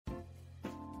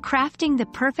Crafting the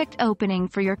perfect opening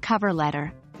for your cover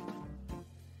letter.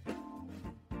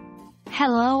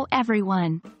 Hello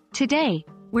everyone. Today,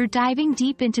 we're diving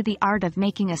deep into the art of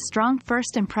making a strong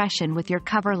first impression with your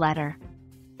cover letter.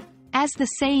 As the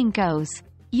saying goes,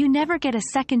 you never get a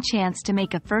second chance to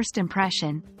make a first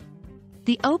impression.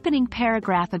 The opening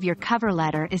paragraph of your cover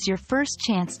letter is your first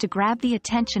chance to grab the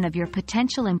attention of your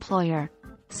potential employer,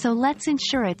 so let's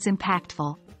ensure it's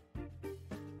impactful.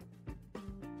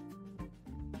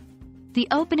 The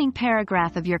opening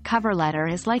paragraph of your cover letter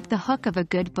is like the hook of a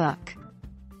good book.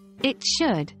 It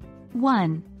should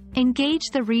 1. Engage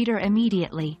the reader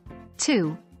immediately.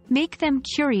 2. Make them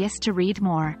curious to read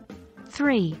more.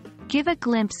 3. Give a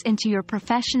glimpse into your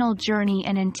professional journey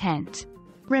and intent.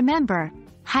 Remember,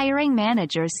 hiring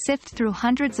managers sift through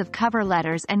hundreds of cover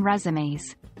letters and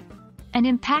resumes. An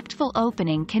impactful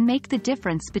opening can make the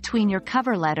difference between your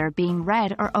cover letter being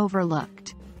read or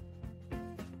overlooked.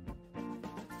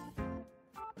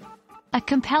 A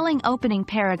compelling opening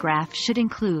paragraph should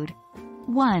include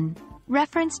 1.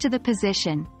 Reference to the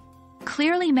position.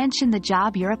 Clearly mention the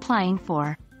job you're applying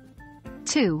for.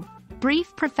 2.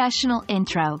 Brief professional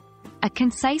intro. A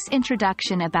concise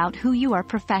introduction about who you are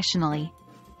professionally.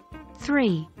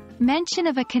 3. Mention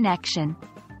of a connection.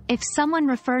 If someone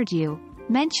referred you,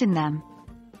 mention them.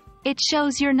 It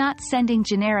shows you're not sending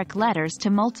generic letters to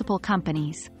multiple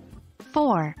companies.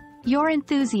 4. Your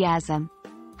enthusiasm.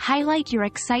 Highlight your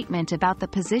excitement about the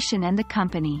position and the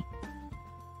company.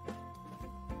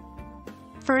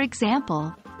 For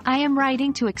example, I am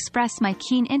writing to express my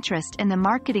keen interest in the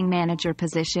marketing manager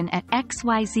position at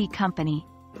XYZ company.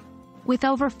 With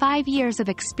over 5 years of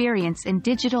experience in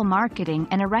digital marketing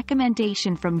and a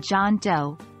recommendation from John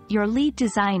Doe, your lead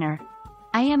designer,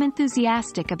 I am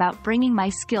enthusiastic about bringing my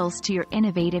skills to your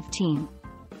innovative team.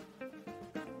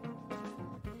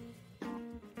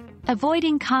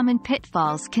 Avoiding common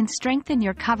pitfalls can strengthen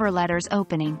your cover letter's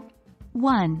opening.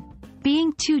 1.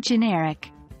 Being too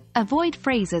generic. Avoid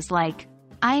phrases like,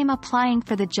 I am applying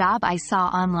for the job I saw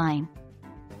online.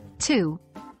 2.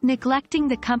 Neglecting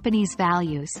the company's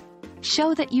values.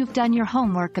 Show that you've done your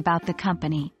homework about the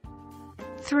company.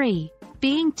 3.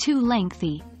 Being too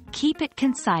lengthy. Keep it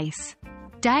concise.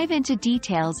 Dive into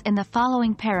details in the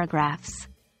following paragraphs.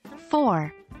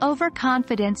 4.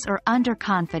 Overconfidence or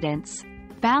underconfidence.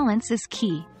 Balance is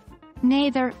key.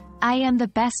 Neither, I am the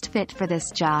best fit for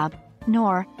this job,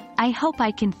 nor, I hope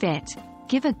I can fit.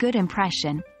 Give a good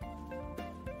impression.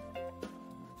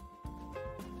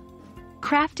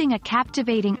 Crafting a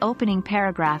captivating opening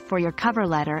paragraph for your cover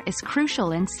letter is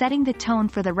crucial in setting the tone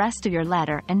for the rest of your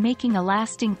letter and making a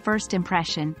lasting first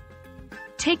impression.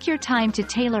 Take your time to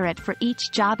tailor it for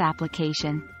each job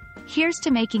application. Here's to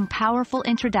making powerful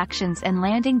introductions and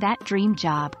landing that dream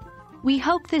job. We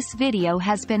hope this video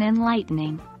has been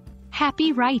enlightening.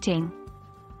 Happy writing!